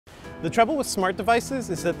The trouble with smart devices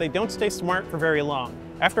is that they don't stay smart for very long.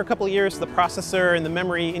 After a couple of years, the processor and the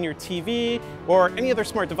memory in your TV or any other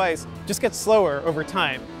smart device just gets slower over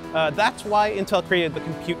time. That's why Intel created the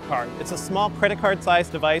Compute Card. It's a small credit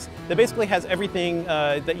card-sized device that basically has everything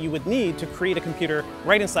that you would need to create a computer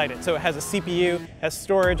right inside it. So it has a CPU, has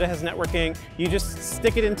storage, it has networking. You just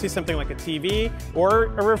stick it into something like a TV or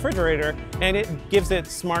a refrigerator, and it gives it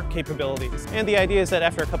smart capabilities. And the idea is that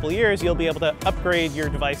after a couple of years, you'll be able to upgrade your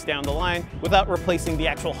device down the line without replacing the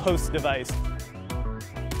actual host device.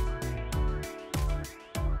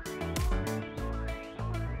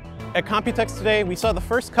 At Computex today, we saw the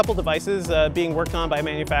first couple devices being worked on by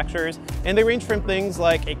manufacturers, and they range from things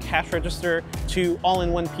like a cash register to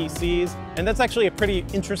all-in-one PCs. And that's actually a pretty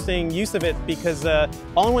interesting use of it because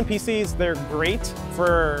all-in-one PCs, they're great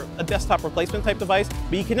for a desktop replacement type device,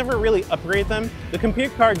 but you can never really upgrade them. The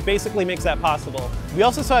Compute Card basically makes that possible. We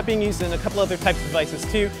also saw it being used in a couple other types of devices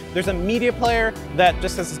too. There's a media player that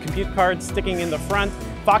just has this Compute Card sticking in the front.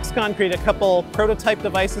 Foxconn created a couple prototype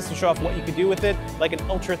devices to show off what you could do with it, like an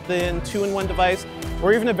ultra-thin 2-in-1 device,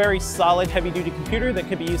 or even a very solid heavy-duty computer that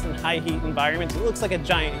could be used in high-heat environments. It looks like a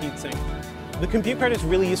giant heatsink. The Compute Card is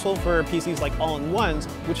really useful for PCs like all-in-ones,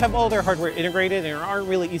 which have all their hardware integrated and aren't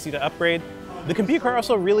really easy to upgrade. The Compute Card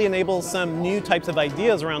also really enables some new types of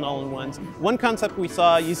ideas around all-in-ones. One concept we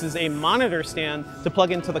saw uses a monitor stand to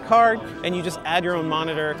plug into the card, and you just add your own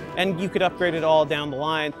monitor, and you could upgrade it all down the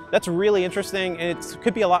line. That's really interesting, and it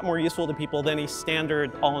could be a lot more useful to people than a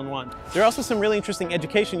standard all-in-one. There are also some really interesting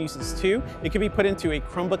education uses too. It could be put into a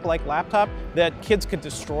Chromebook-like laptop that kids could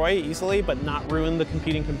destroy easily, but not ruin the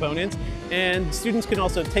computing components. And students can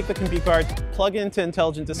also take the Compute Card, plug it into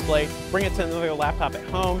Intelligent Display, bring it to another laptop at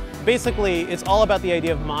home. Basically, it's all about the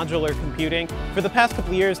idea of modular computing. For the past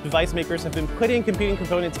couple of years, device makers have been putting computing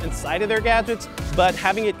components inside of their gadgets, but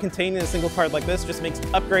having it contained in a single card like this just makes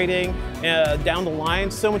upgrading down the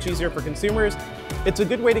line so much easier for consumers. It's a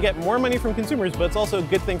good way to get more money from consumers, but it's also a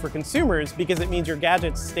good thing for consumers because it means your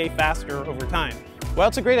gadgets stay faster over time. While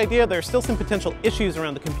it's a great idea, there are still some potential issues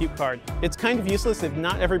around the Compute Card. It's kind of useless if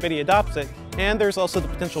not everybody adopts it, and there's also the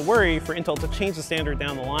potential worry for Intel to change the standard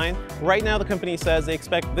down the line. Right now, the company says they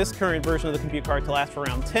expect this current version of the Compute Card to last for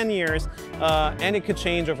around 10 years, and it could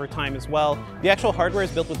change over time as well. The actual hardware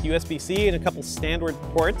is built with USB-C and a couple standard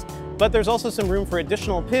ports, but there's also some room for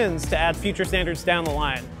additional pins to add future standards down the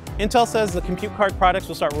line. Intel says the Compute Card products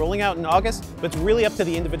will start rolling out in August, but it's really up to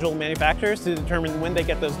the individual manufacturers to determine when they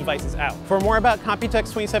get those devices out. For more about Computex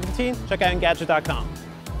 2017, check out Engadget.com.